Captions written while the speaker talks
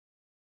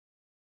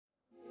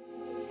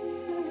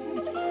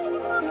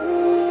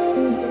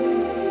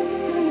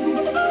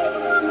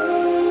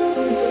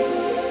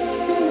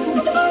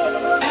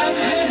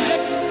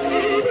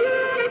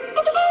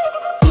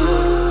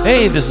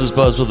Hey, this is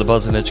Buzz with the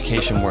Buzz in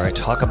Education, where I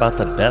talk about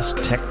the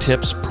best tech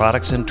tips,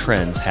 products, and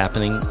trends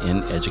happening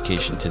in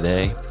education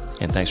today.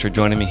 And thanks for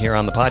joining me here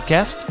on the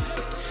podcast.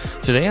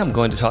 Today I'm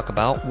going to talk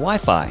about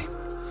Wi-Fi.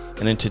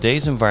 And in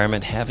today's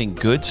environment, having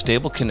good,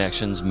 stable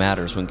connections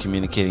matters when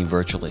communicating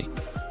virtually.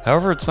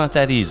 However, it's not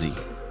that easy.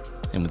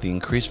 And with the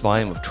increased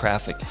volume of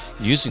traffic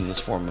using this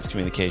form of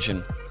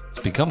communication, it's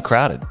become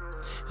crowded,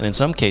 and in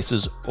some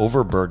cases,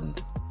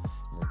 overburdened.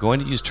 We're going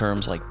to use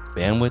terms like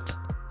bandwidth,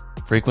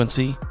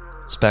 frequency,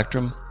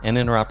 spectrum, and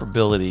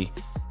interoperability,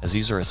 as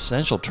these are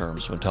essential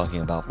terms when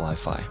talking about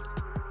Wi-Fi.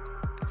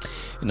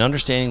 And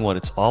understanding what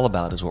it's all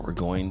about is what we're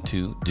going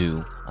to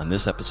do on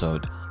this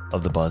episode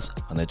of The Buzz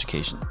on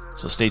Education.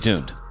 So stay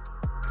tuned.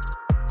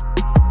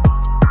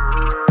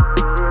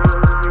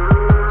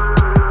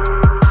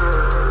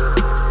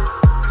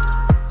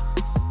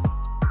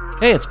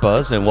 Hey, it's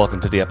Buzz, and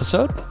welcome to the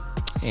episode.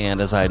 And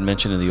as I had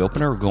mentioned in the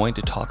opener, we're going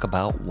to talk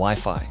about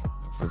Wi-Fi.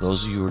 For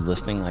those of you who are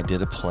listening, I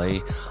did a play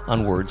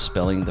on words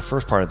spelling the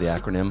first part of the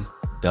acronym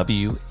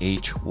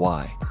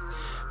WHY,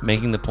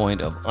 making the point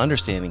of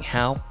understanding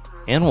how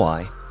and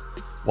why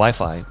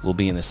Wi-Fi will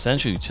be an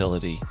essential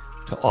utility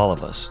to all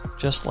of us,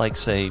 just like,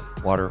 say,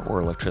 water or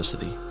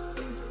electricity.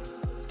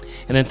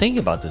 And in thinking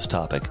about this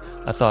topic,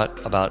 I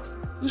thought about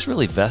who's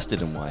really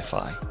vested in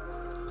Wi-Fi,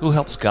 who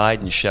helps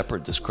guide and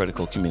shepherd this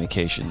critical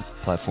communication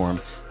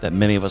platform that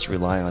many of us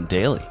rely on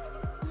daily.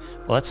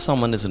 Well, that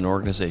someone is an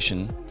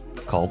organization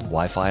called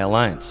Wi-Fi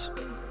Alliance.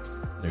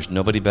 There's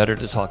nobody better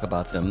to talk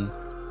about them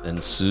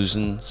than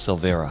Susan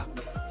Silveira,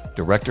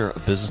 Director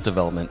of Business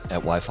Development at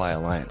Wi-Fi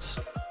Alliance.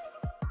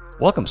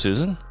 Welcome,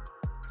 Susan.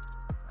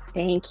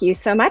 Thank you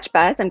so much,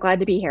 Buzz. I'm glad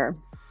to be here.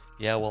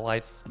 Yeah, well,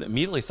 I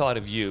immediately thought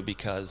of you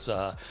because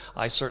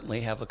I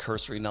certainly have a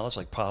cursory knowledge,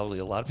 like probably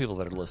a lot of people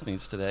that are listening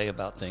today,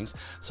 about things.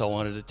 So I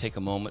wanted to take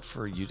a moment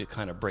for you to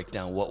kind of break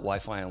down what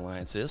Wi-Fi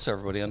Alliance is so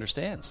everybody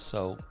understands.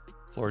 So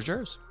the floor is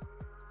yours.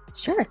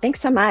 Sure. Thanks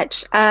so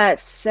much.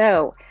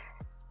 So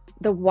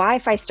the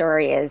Wi-Fi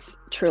story is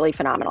truly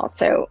phenomenal.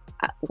 So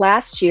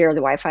last year,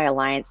 the Wi-Fi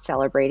Alliance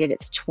celebrated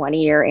its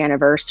 20-year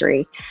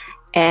anniversary.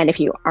 And if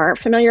you aren't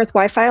familiar with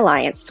Wi-Fi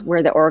Alliance,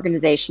 we're the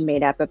organization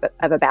made up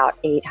of about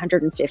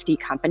 850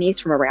 companies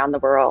from around the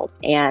world.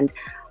 And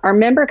our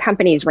member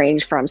companies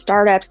range from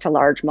startups to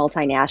large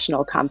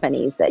multinational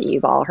companies that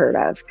you've all heard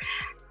of.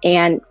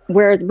 And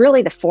we're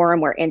really the forum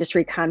where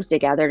industry comes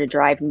together to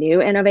drive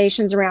new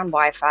innovations around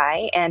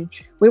Wi-Fi. And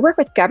we work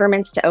with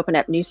governments to open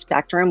up new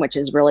spectrum, which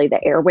is really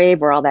the airwave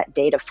where all that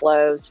data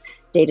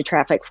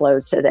traffic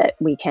flows so that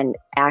we can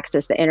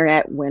access the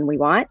internet when we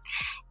want.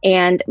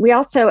 And we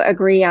also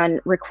agree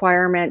on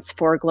requirements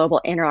for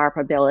global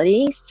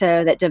interoperability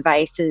so that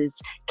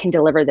devices can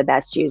deliver the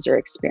best user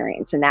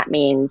experience. And that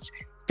means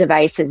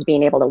devices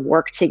being able to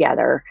work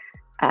together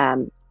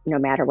no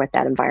matter what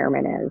that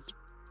environment is.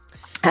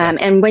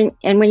 And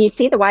when you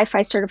see the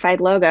Wi-Fi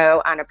certified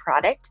logo on a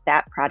product,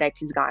 that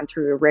product has gone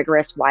through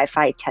rigorous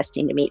Wi-Fi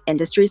testing to meet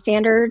industry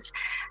standards,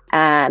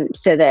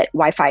 so that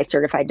Wi-Fi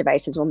certified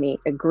devices will meet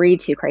agreed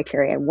to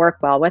criteria and work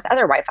well with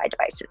other Wi-Fi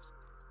devices.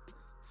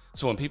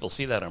 So when people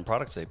see that on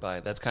products they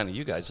buy, that's kind of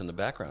you guys in the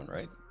background,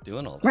 right?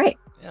 Doing all that. Right.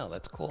 Yeah,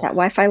 that's cool. That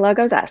Wi-Fi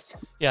logo's us.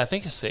 Yeah, I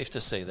think it's safe to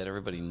say that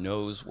everybody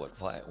knows what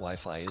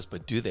Wi-Fi is,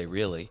 but do they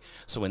really?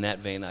 So in that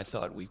vein, I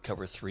thought we'd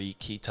cover three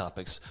key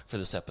topics for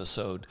this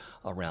episode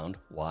around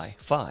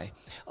Wi-Fi.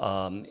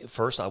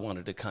 First, I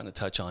wanted to kind of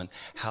touch on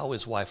how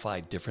is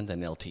Wi-Fi different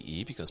than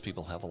LTE, because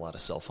people have a lot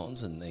of cell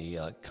phones and they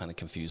kind of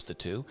confuse the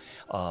two.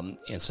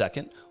 And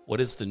second, what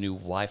does the new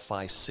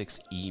Wi-Fi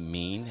 6E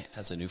mean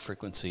as a new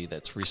frequency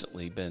that's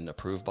recently been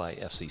approved by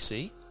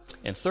FCC?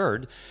 And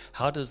third,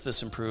 how does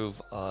this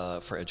improve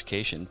for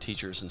education,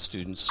 teachers and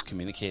students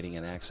communicating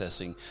and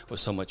accessing with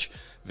so much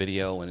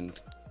video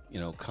and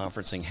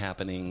conferencing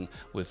happening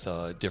with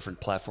different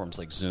platforms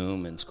like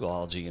Zoom and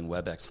Schoology and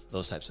WebEx,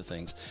 those types of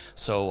things.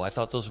 So I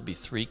thought those would be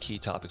three key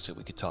topics that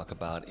we could talk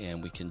about,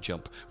 and we can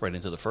jump right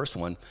into the first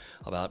one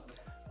about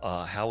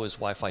how is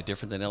Wi-Fi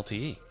different than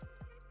LTE?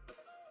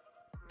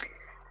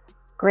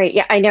 Great.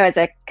 Yeah, I know as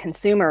a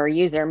consumer or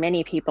user,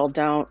 many people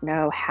don't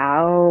know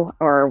how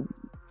or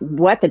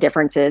what the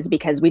difference is,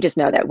 because we just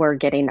know that we're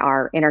getting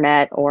our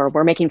internet or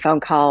we're making phone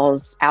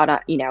calls out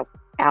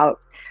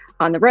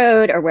on the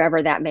road or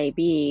wherever that may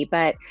be.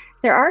 But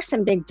there are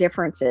some big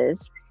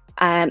differences.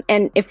 And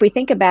if we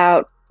think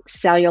about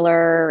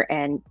cellular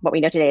and what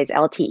we know today is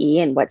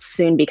LTE and what's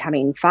soon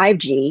becoming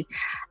 5G,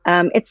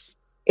 it's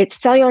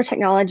cellular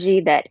technology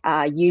that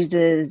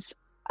uses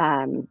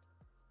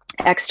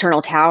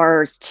external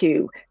towers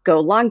to go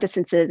long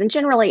distances and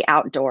generally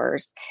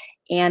outdoors.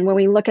 And when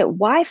we look at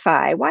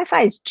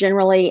Wi-Fi is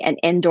generally an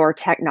indoor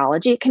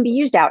technology. It can be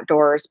used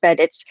outdoors, but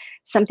it's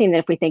something that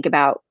if we think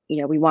about,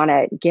 we want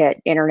to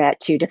get internet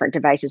to different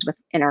devices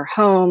within our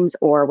homes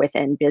or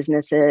within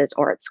businesses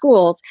or at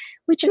schools,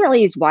 we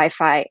generally use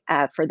Wi-Fi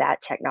for that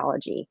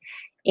technology.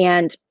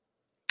 And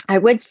I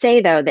would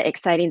say, though, the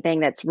exciting thing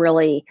that's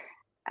really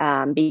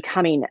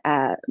becoming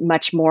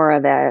much more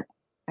of a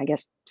I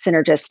guess,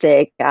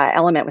 synergistic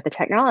element with the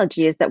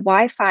technology is that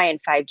Wi-Fi and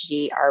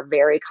 5G are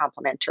very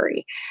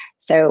complementary.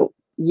 So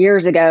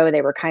years ago,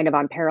 they were kind of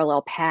on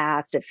parallel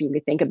paths. If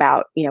you think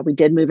about, we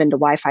did move into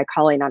Wi-Fi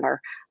calling on our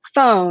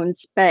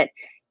phones, but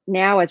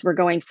now as we're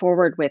going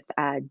forward with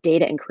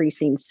data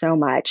increasing so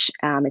much,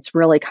 it's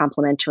really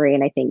complementary.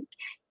 And I think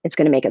it's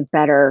going to make a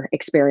better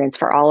experience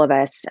for all of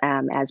us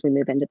as we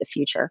move into the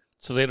future.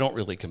 So they don't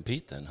really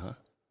compete then, huh?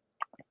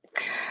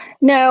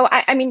 No,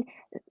 I mean,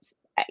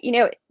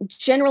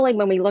 generally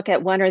when we look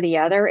at one or the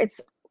other, it's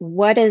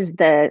what is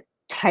the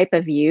type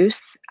of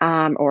use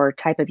or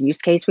type of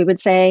use case, we would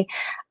say,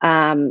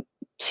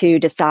 to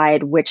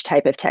decide which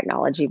type of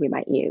technology we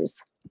might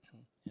use.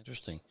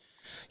 Interesting.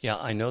 Yeah,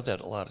 I know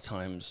that a lot of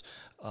times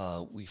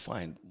we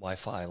find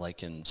Wi-Fi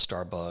like in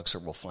Starbucks, or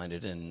we'll find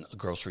it in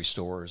grocery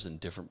stores and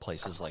different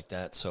places like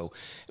that. So,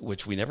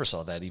 which we never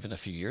saw that even a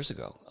few years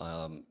ago.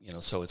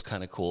 So it's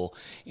kind of cool,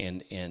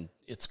 and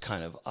it's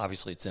kind of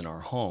obviously it's in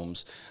our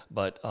homes.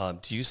 But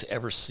do you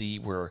ever see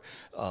where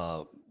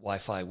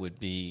Wi-Fi would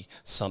be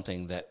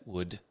something that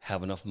would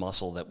have enough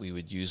muscle that we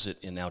would use it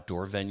in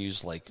outdoor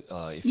venues, like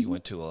if you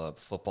went to a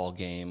football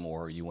game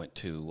or you went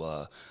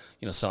to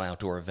some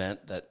outdoor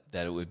event, that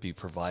it would be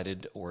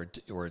provided, or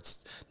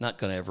it's not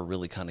going to ever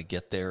really kind of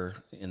get there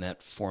in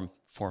that form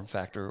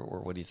factor,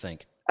 or what do you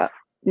think?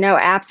 No,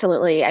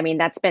 absolutely. I mean,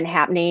 that's been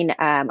happening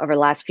over the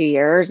last few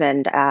years,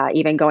 and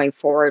even going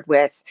forward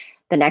with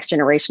the next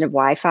generation of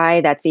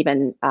Wi-Fi, that's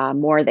even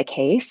more the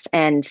case.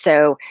 And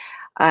so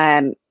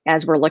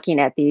as we're looking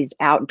at these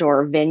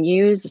outdoor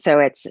venues, so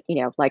it's,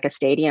 like a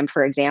stadium,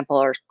 for example,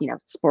 or,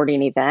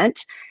 sporting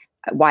event,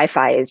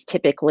 Wi-Fi is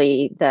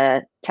typically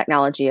the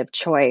technology of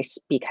choice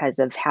because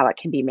of how it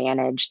can be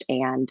managed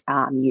and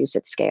used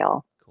at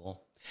scale.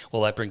 Cool.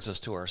 Well, that brings us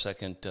to our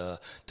second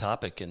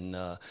topic, and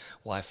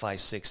Wi-Fi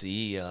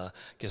 6E. I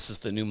guess is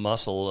the new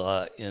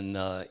muscle in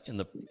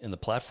the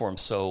platform.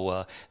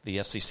 So the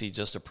FCC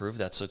just approved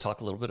that. So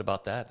talk a little bit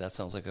about that. That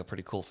sounds like a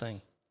pretty cool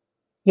thing.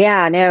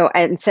 Yeah, no.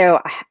 And so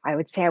I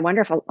would say, I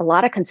wonder if a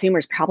lot of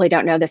consumers probably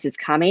don't know this is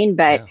coming,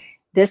 but Yeah.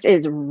 this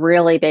is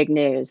really big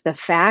news. The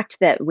fact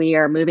that we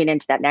are moving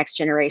into that next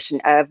generation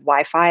of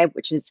Wi-Fi,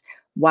 which is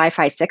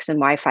Wi-Fi 6 and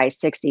Wi-Fi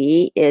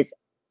 6E, is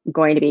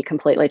going to be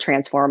completely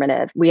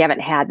transformative. We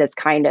haven't had this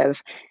kind of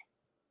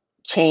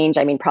change,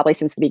 I mean, probably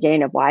since the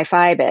beginning of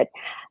Wi-Fi, but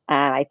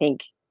I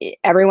think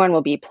everyone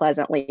will be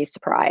pleasantly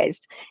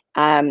surprised.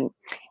 And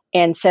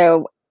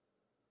so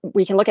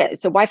we can look at,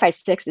 so Wi-Fi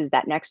 6 is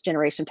that next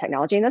generation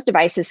technology, and those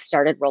devices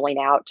started rolling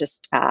out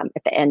just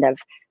at the end of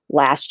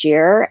last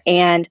year.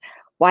 And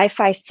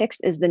Wi-Fi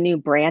 6 is the new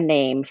brand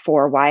name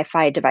for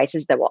Wi-Fi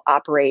devices that will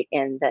operate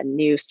in the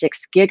new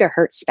 6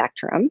 gigahertz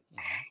spectrum.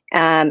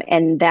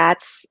 And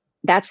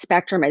that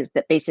spectrum is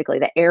that basically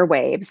the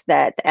airwaves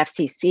that the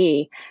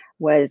FCC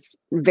was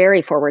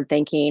very forward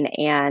thinking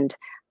and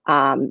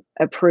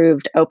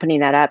approved opening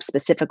that up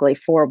specifically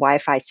for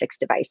Wi-Fi 6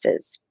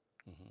 devices.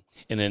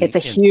 And then it's a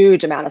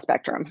huge amount of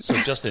spectrum. So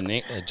just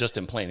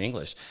in plain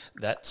English,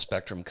 that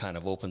spectrum kind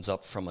of opens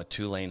up from a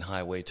 2-lane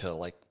highway to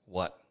like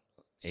what,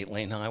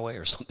 8-lane highway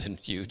or something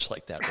huge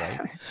like that, right?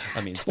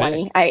 I mean, it's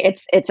 20. big.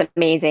 It's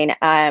amazing.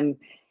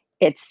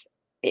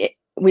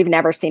 We've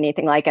never seen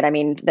anything like it. I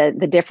mean,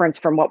 the difference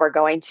from what we're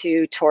going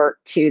to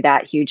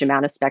that huge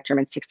amount of spectrum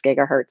in 6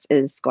 gigahertz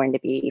is going to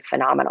be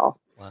phenomenal.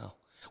 Wow.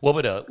 What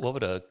would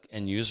a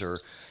end user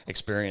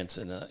experience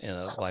in a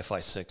Wi-Fi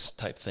 6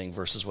 type thing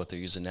versus what they're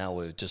using now?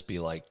 Would it just be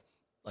like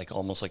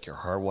almost like you're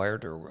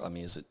hardwired, or I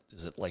mean, is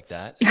it like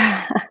that?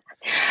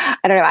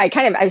 I don't know.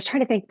 I was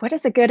trying to think, what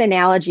is a good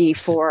analogy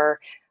for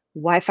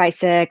Wi-Fi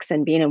 6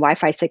 and being in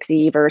Wi-Fi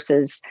 6E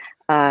versus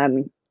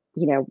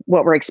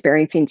what we're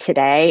experiencing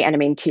today. And I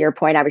mean, to your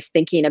point, I was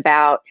thinking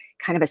about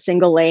kind of a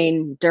single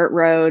lane dirt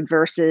road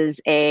versus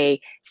a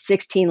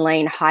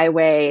 16-lane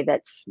highway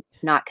that's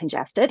not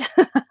congested.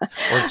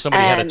 Or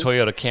somebody had a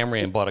Toyota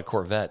Camry and bought a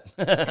Corvette.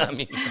 I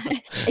mean,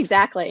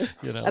 exactly.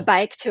 A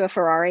bike to a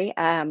Ferrari.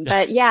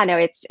 But yeah,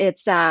 no,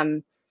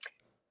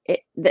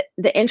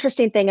 the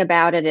interesting thing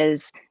about it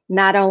is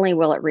not only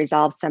will it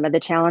resolve some of the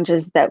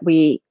challenges that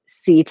we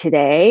see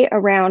today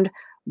around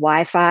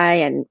Wi-Fi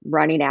and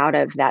running out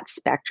of that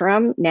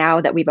spectrum. Now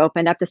that we've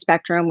opened up the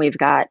spectrum, we've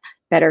got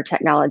better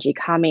technology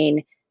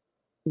coming.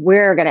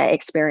 We're going to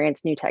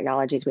experience new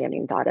technologies we haven't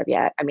even thought of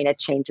yet. I mean, it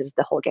changes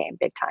the whole game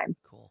big time.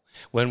 Cool.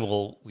 When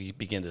will we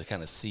begin to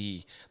kind of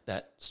see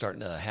that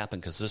starting to happen?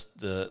 Because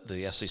the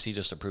FCC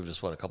just approved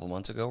this, a couple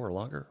months ago or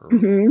longer? Or?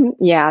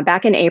 Mm-hmm. Yeah,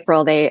 back in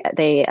April, they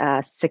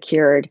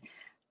secured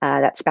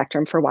that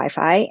spectrum for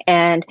Wi-Fi,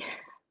 and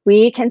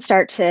we can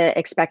start to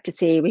expect to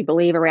see, we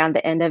believe, around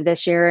the end of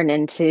this year and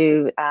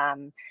into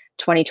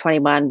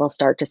 2021, we'll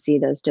start to see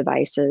those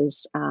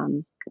devices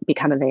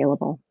become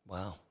available.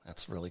 Wow,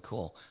 that's really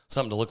cool.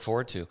 Something to look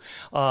forward to.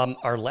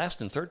 Our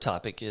last and third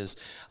topic is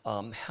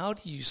how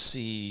do you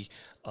see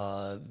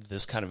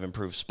this kind of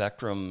improved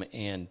spectrum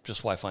and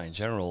just Wi-Fi in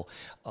general,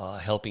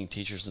 helping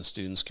teachers and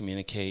students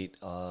communicate,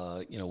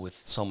 with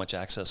so much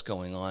access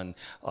going on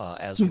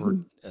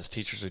as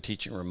teachers are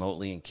teaching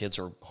remotely and kids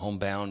are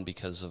homebound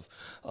because of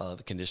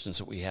the conditions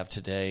that we have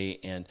today.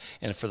 And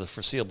for the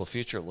foreseeable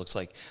future, it looks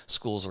like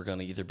schools are going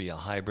to either be a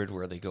hybrid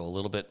where they go a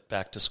little bit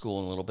back to school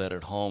and a little bit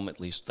at home. At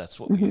least that's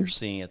what we're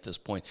seeing at this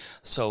point.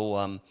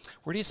 So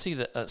where do you see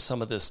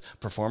some of this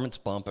performance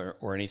bump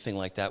or anything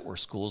like that where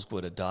schools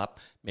would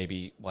adopt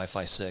maybe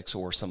Wi-Fi 6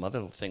 or some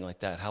other thing like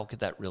that? How could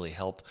that really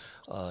help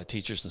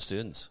teachers and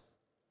students?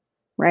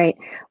 Right.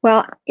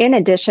 Well, in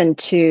addition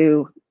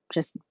to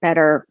just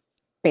better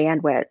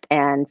bandwidth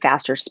and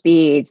faster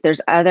speeds,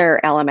 there's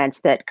other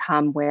elements that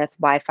come with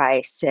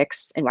Wi-Fi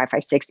 6 and Wi-Fi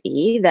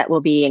 6E that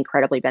will be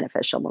incredibly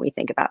beneficial when we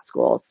think about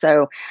schools.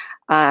 So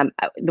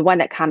the one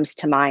that comes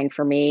to mind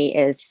for me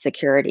is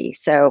security.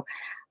 So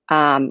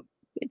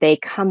they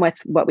come with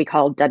what we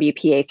call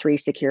WPA3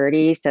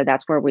 security. So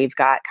that's where we've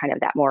got kind of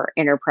that more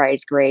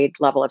enterprise grade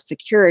level of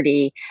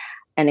security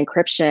and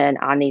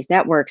encryption on these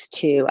networks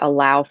to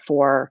allow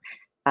for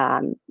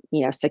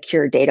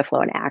secure data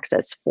flow and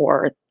access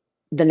for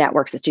the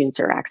networks that students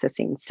are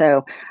accessing.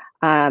 So,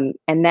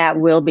 and that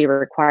will be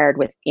required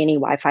with any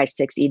Wi-Fi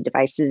 6E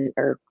devices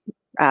or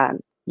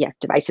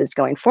devices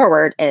going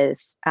forward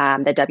is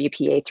the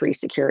WPA3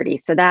 security.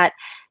 So that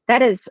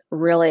is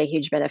really a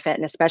huge benefit,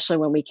 and especially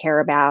when we care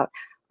about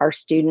our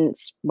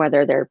students,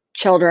 whether they're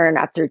children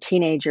up through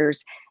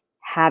teenagers,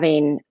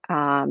 having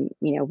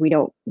we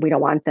don't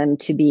want them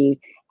to be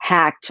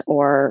hacked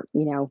or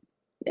we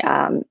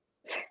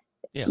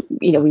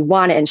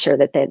want to ensure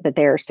that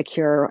they're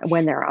secure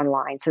when they're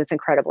online. So it's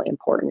incredibly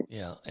important.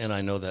 Yeah, and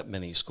I know that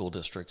many school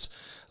districts,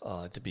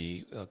 to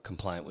be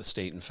compliant with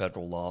state and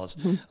federal laws,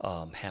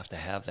 have to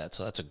have that.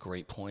 So that's a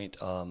great point.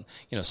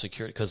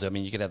 Security, because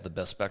you could have the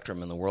best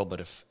spectrum in the world, but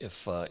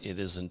if it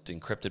isn't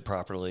encrypted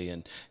properly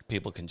and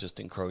people can just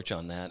encroach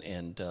on that,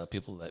 and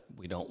people that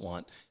we don't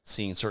want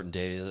seeing certain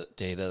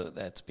data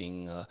that's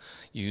being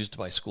used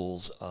by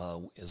schools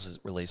as it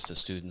relates to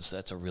students,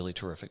 that's a really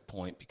terrific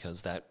point,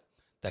 because that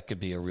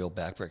could be a real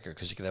backbreaker,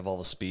 because you could have all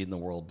the speed in the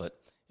world, but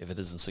if it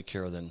isn't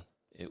secure, then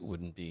it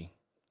wouldn't be,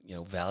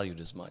 valued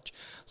as much.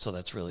 So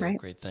that's really a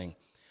great thing.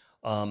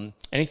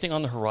 Anything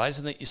on the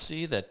horizon that you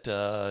see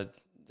that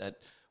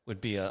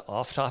would be an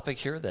off topic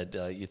here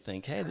that you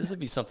think, hey, this would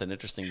be something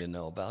interesting to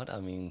know about?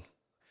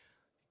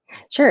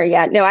 Sure.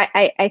 Yeah. No,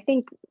 I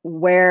think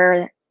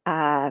where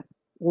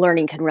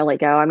learning can really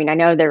go. I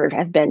know there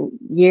have been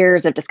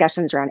years of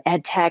discussions around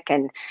ed tech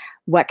and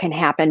what can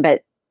happen,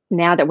 but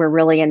now that we're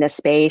really in this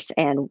space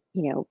and,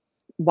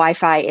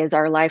 Wi-Fi is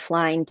our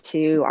lifeline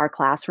to our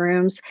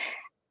classrooms,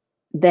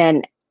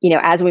 then,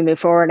 as we move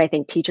forward, I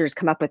think teachers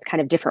come up with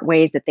kind of different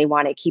ways that they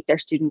want to keep their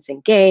students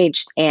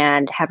engaged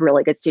and have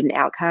really good student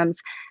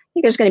outcomes. I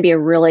think there's going to be a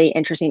really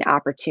interesting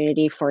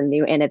opportunity for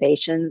new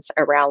innovations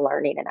around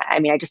learning.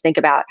 And I just think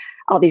about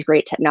all these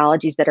great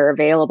technologies that are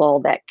available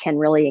that can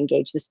really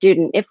engage the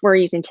student if we're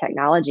using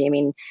technology.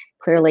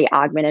 Clearly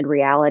augmented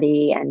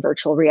reality and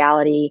virtual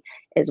reality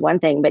is one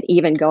thing, but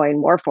even going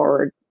more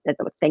forward, the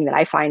thing that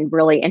I find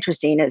really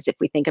interesting is if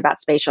we think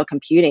about spatial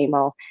computing,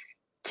 well,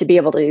 to be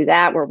able to do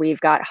that where we've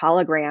got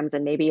holograms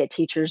and maybe a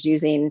teacher's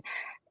using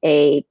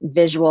a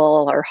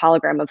visual or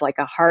hologram of like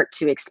a heart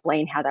to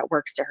explain how that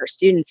works to her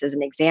students as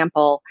an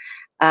example,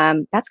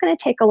 that's going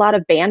to take a lot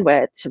of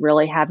bandwidth to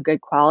really have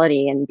good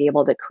quality and be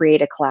able to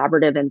create a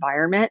collaborative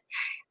environment.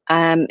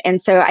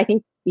 And so I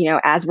think,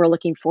 as we're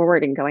looking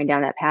forward and going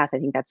down that path, I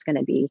think that's going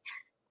to be,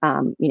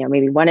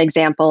 maybe one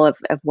example of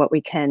what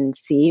we can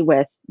see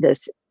with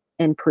this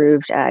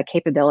improved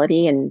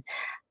capability. And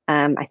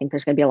I think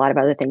there's going to be a lot of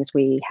other things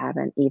we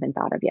haven't even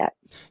thought of yet.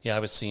 Yeah, I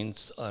was seeing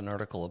an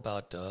article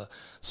about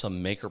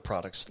some maker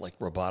products like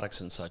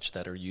robotics and such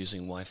that are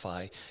using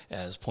Wi-Fi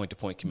as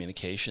point-to-point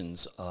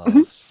communications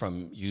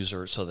from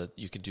users, so that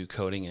you could do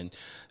coding and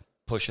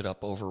push it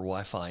up over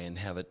Wi-Fi and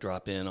have it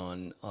drop in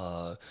on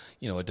a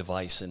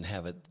device and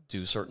have it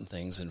do certain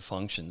things and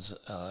functions.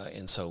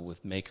 And so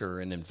with maker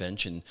and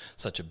invention,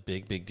 such a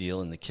big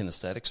deal in the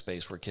kinesthetic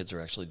space where kids are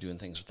actually doing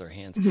things with their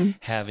hands,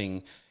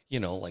 having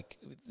like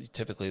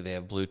typically they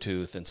have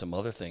Bluetooth and some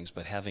other things,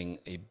 but having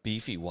a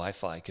beefy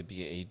Wi-Fi could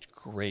be a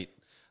great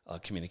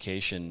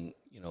communication,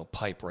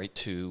 pipe right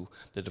to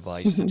the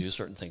device to do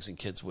certain things, and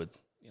kids would,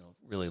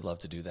 really love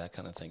to do that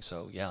kind of thing.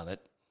 So yeah,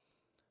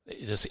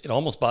 it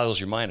almost boggles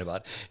your mind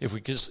about if we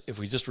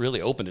just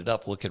really opened it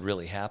up, what could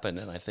really happen.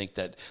 And I think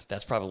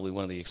that's probably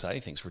one of the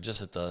exciting things. We're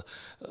just at the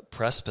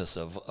precipice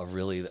of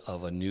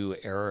a new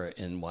era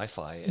in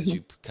Wi-Fi, as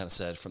you kind of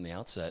said from the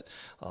outset,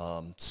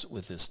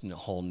 with this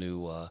whole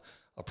new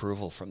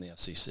approval from the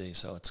FCC.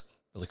 So it's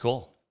really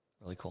cool.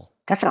 Really cool.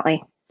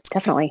 Definitely.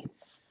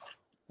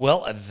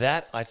 Well,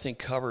 that I think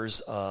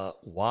covers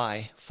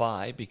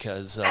Wi-Fi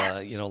because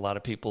a lot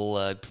of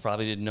people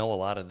probably didn't know a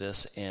lot of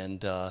this,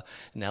 and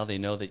now they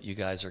know that you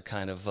guys are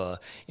kind of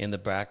in the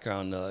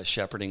background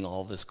shepherding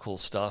all this cool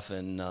stuff,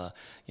 and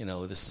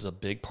this is a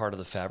big part of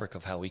the fabric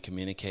of how we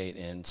communicate,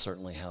 and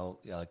certainly how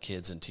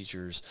kids and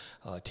teachers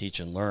teach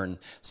and learn.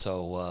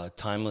 So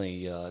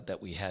timely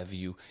that we have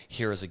you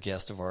here as a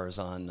guest of ours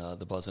on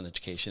the Buzz in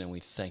Education, and we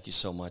thank you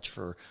so much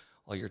for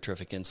all your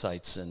terrific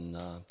insights and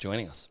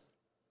joining us.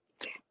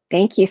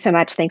 Thank you so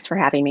much. Thanks for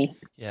having me.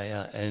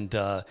 Yeah. And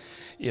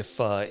if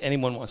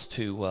anyone wants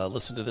to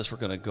listen to this, we're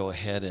going to go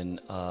ahead and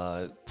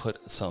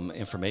put some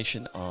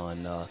information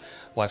on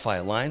Wi-Fi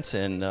Alliance,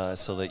 and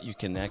so that you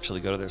can actually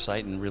go to their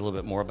site and read a little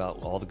bit more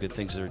about all the good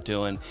things that they're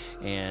doing.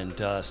 And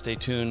stay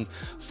tuned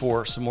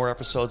for some more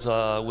episodes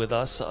with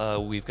us.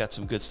 We've got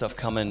some good stuff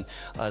coming.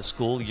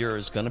 School year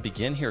is going to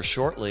begin here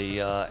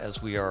shortly,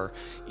 as we are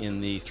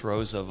in the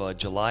throes of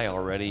July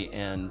already.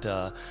 And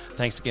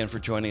thanks again for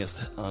joining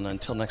us. And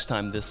until next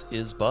time, this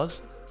is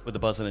Buzz with the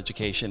Buzz in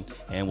Education,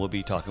 and we'll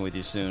be talking with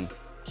you soon.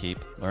 Keep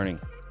learning.